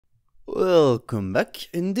Welcome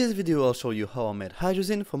back. In this video I'll show you how I made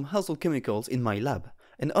hydrazine from household chemicals in my lab.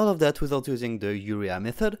 And all of that without using the urea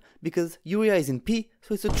method, because urea is in P,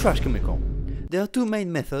 so it's a trash chemical. There are two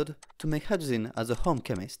main methods to make hydrazine as a home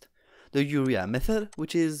chemist. The urea method,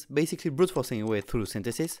 which is basically brute forcing your way through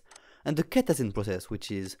synthesis, and the ketazine process,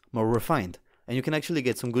 which is more refined, and you can actually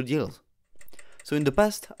get some good yields. So in the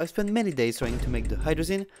past, I've spent many days trying to make the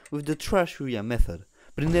hydrazine with the trash urea method,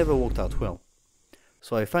 but it never worked out well.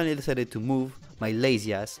 So I finally decided to move my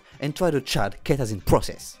lazy ass and try the CHAD ketazine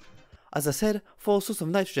process. As I said, for a source of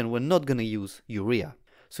nitrogen we're not gonna use urea.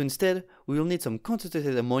 So instead, we will need some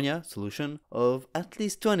concentrated ammonia solution of at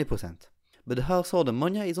least 20%. But the household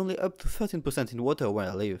ammonia is only up to 13% in water where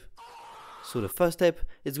I live. So the first step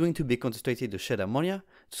is going to be concentrated the shed ammonia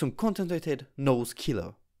to some concentrated nose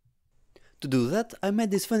killer. To do that, I made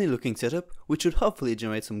this funny looking setup which should hopefully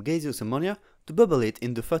generate some gaseous ammonia to bubble it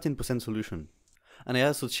in the 13% solution. And I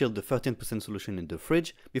also chilled the 13% solution in the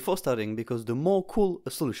fridge before starting, because the more cool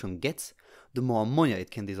a solution gets, the more ammonia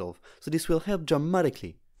it can dissolve, so this will help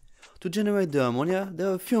dramatically. To generate the ammonia,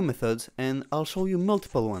 there are a few methods and I'll show you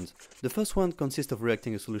multiple ones. The first one consists of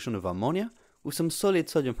reacting a solution of ammonia with some solid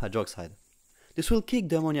sodium hydroxide. This will kick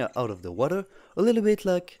the ammonia out of the water, a little bit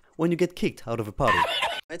like when you get kicked out of a party.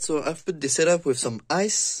 Right, so I've put this setup with some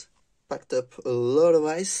ice, packed up a lot of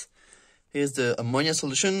ice. Here's the ammonia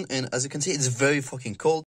solution, and as you can see, it's very fucking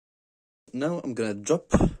cold. Now I'm gonna drop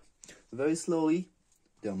very slowly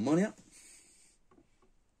the ammonia.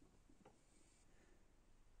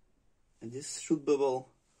 And this should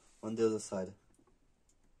bubble on the other side.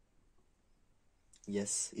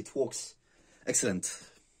 Yes, it works. Excellent.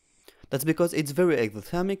 That's because it's very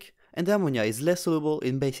exothermic, and the ammonia is less soluble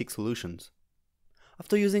in basic solutions.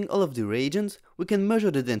 After using all of the reagents, we can measure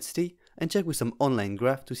the density and check with some online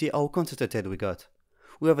graph to see how concentrated we got.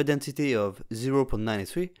 We have a density of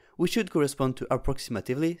 0.93, which should correspond to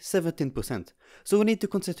approximately 17%, so we need to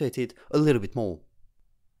concentrate it a little bit more.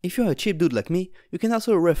 If you're a cheap dude like me, you can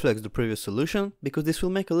also reflux the previous solution, because this will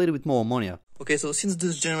make a little bit more ammonia. Okay, so since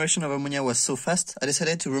this generation of ammonia was so fast, I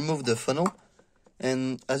decided to remove the funnel,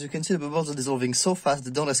 and as you can see, the bubbles are dissolving so fast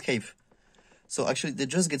they don't escape. So actually they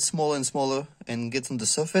just get smaller and smaller and get on the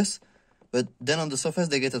surface, but then on the surface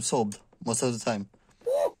they get absorbed most of the time.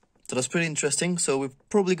 So that's pretty interesting. So we're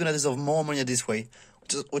probably gonna dissolve more ammonia this way,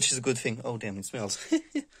 which is a good thing. Oh damn, it smells.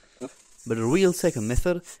 But the real second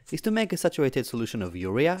method is to make a saturated solution of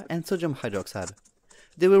urea and sodium hydroxide.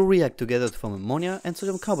 They will react together to form ammonia and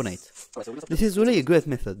sodium carbonate. This is really a great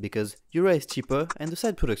method because urea is cheaper and the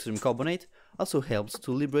side product sodium carbonate also helps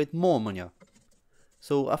to liberate more ammonia.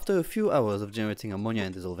 So after a few hours of generating ammonia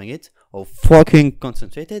and dissolving it, how fucking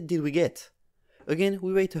concentrated did we get? Again,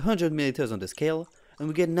 we weighed 100 milliliters on the scale and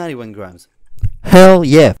we get 91 grams. Hell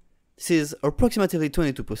yeah! This is approximately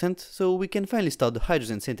 22%, so we can finally start the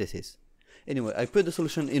hydrazine synthesis. Anyway, I put the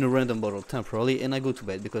solution in a random bottle temporarily and I go to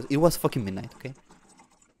bed because it was fucking midnight, okay?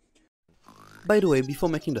 By the way, before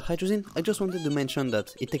making the hydrazine, I just wanted to mention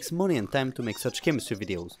that it takes money and time to make such chemistry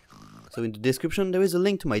videos. So in the description there is a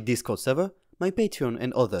link to my Discord server, my Patreon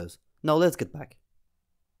and others. Now let's get back.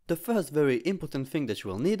 The first very important thing that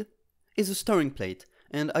you will need is a stirring plate,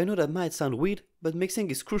 and I know that might sound weird, but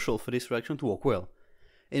mixing is crucial for this reaction to work well.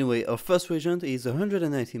 Anyway, our first reagent is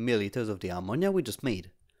 190 milliliters of the ammonia we just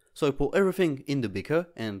made. So I pour everything in the beaker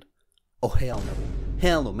and... oh hell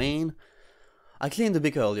no man! I cleaned the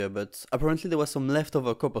beaker earlier, but apparently there was some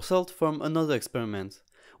leftover copper salt from another experiment,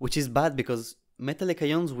 which is bad because metallic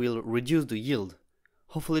ions will reduce the yield.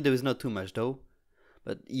 Hopefully there is not too much though,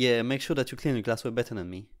 but yeah, make sure that you clean your glassware better than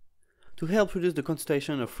me. To help reduce the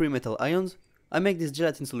concentration of free metal ions, I make this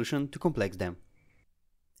gelatin solution to complex them.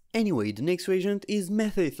 Anyway, the next reagent is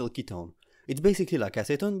methyl ketone. It's basically like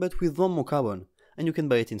acetone but with one more carbon, and you can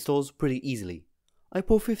buy it in stores pretty easily. I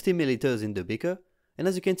pour 50 milliliters in the beaker, and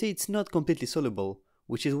as you can see it's not completely soluble,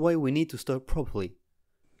 which is why we need to stir properly.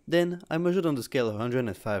 Then I measured on the scale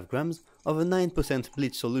 105 grams of a 9%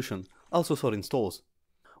 bleach solution, also sold in stores,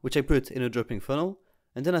 which I put in a dropping funnel,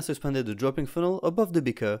 and then I suspended the dropping funnel above the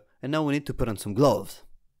beaker, and now we need to put on some gloves.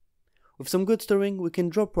 With some good stirring, we can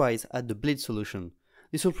drop rise at the bleach solution.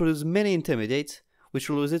 This will produce many intermediates, which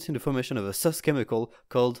will result in the formation of a sus chemical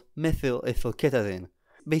called methyl ethyl ketazine.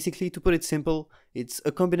 Basically, to put it simple, it's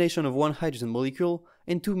a combination of one hydrogen molecule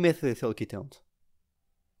and two methyl ethyl ketones.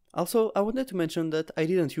 Also, I wanted to mention that I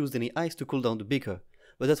didn't use any ice to cool down the beaker,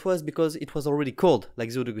 but that was because it was already cold,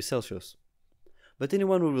 like 0 degrees Celsius. But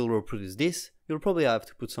anyone who will reproduce this, you'll probably have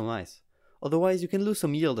to put some ice. Otherwise you can lose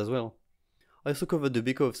some yield as well. I also covered the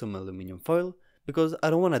beaker with some aluminum foil, because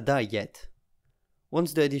I don't wanna die yet.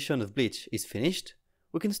 Once the addition of bleach is finished,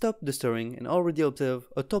 we can stop the stirring and already observe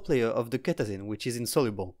a top layer of the ketazine, which is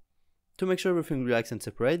insoluble. To make sure everything reacts and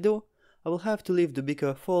separates though, I will have to leave the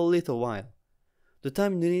beaker for a little while. The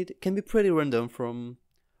time you need can be pretty random, from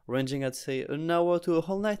ranging at say an hour to a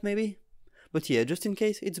whole night maybe? But yeah, just in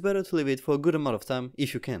case, it's better to leave it for a good amount of time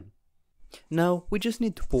if you can. Now, we just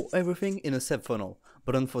need to pour everything in a sep funnel,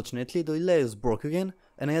 but unfortunately the layers broke again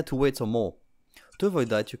and I had to wait some more. To avoid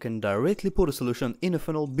that, you can directly pour the solution in a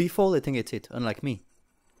funnel before letting it sit, unlike me.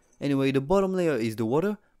 Anyway, the bottom layer is the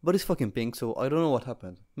water, but it's fucking pink, so I don't know what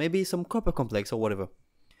happened. Maybe some copper complex or whatever.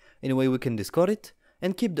 Anyway, we can discard it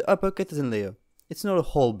and keep the upper ketazine layer. It's not a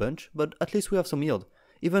whole bunch, but at least we have some yield,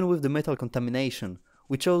 even with the metal contamination,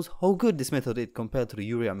 which shows how good this method is compared to the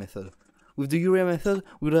urea method. With the urea method,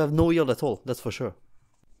 we would have no yield at all, that's for sure.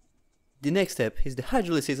 The next step is the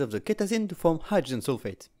hydrolysis of the ketazine to form hydrazine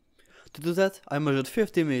sulfate. To do that, I measured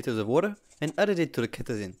 50 ml of water and added it to the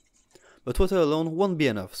ketazine. But water alone won't be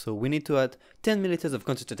enough, so we need to add 10 ml of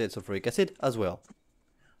concentrated sulfuric acid as well.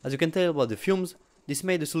 As you can tell by the fumes, this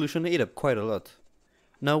made the solution heat up quite a lot.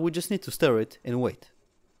 Now we just need to stir it and wait.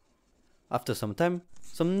 After some time,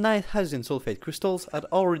 some nice hydrazine sulfate crystals had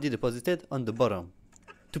already deposited on the bottom.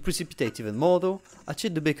 To precipitate even more though, I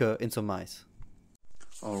chilled the beaker in some ice.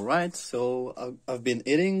 Alright, so I've been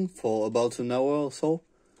eating for about an hour or so,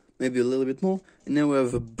 maybe a little bit more, and now we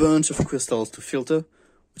have a bunch of crystals to filter,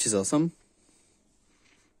 which is awesome.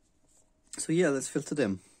 So yeah, let's filter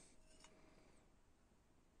them.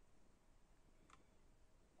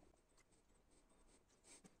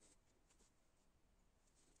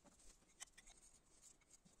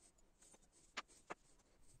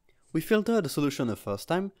 We filter the solution the first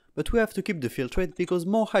time, but we have to keep the filtrate because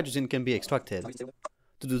more hydrogen can be extracted.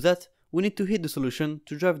 To do that, we need to heat the solution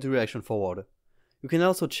to drive the reaction forward. You can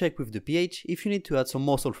also check with the pH if you need to add some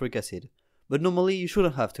more sulfuric acid, but normally you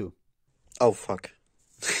shouldn't have to. Oh fuck.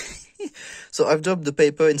 So I've dropped the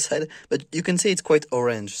paper inside, but you can see it's quite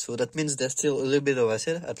orange, so that means there's still a little bit of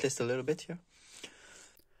acid, at least a little bit here.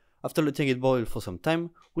 After letting it boil for some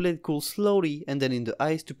time, we let it cool slowly and then in the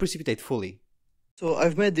ice to precipitate fully. So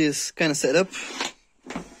I've made this kind of setup.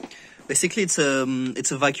 Basically it's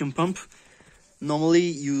a vacuum pump. Normally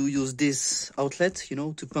you use this outlet, you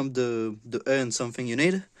know, to pump the air in something you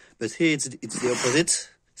need, but here it's the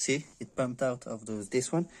opposite. See, it pumped out of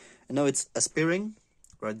this one, and now it's aspiring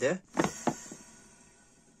right there.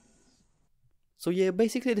 So yeah,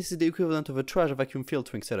 basically this is the equivalent of a trash vacuum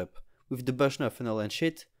filtering setup, with the Bushner funnel and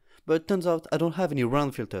shit, but it turns out I don't have any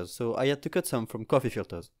round filters, so I had to cut some from coffee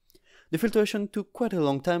filters. The filtration took quite a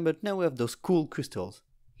long time, but now we have those cool crystals.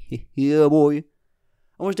 Yeah boy!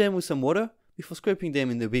 I wash them with some water before scraping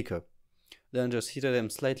them in the beaker. Then just heated them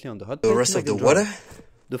slightly on the hot plate. The rest of the water?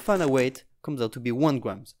 The final weight comes out to be 1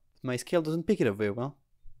 gram. My scale doesn't pick it up very well.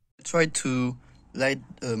 I tried to weigh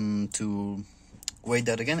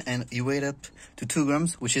that again, and you weighed up to 2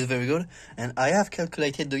 grams, which is very good. And I have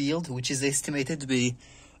calculated the yield, which is estimated to be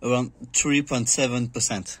around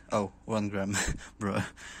 3.7%. Oh, 1 gram, bro.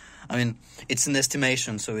 I mean, it's an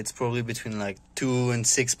estimation, so it's probably between like 2 and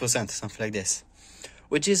 6%, something like this.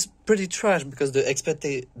 Which is pretty trash because the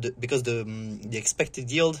expected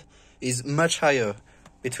yield is much higher,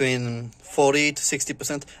 between 40 to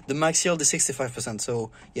 60%. The max yield is 65%,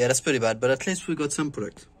 so yeah, that's pretty bad, but at least we got some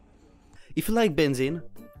product. If you like benzene,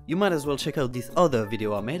 you might as well check out this other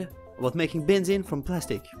video I made about making benzene from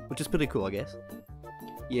plastic, which is pretty cool, I guess.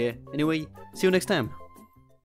 Yeah, anyway, see you next time.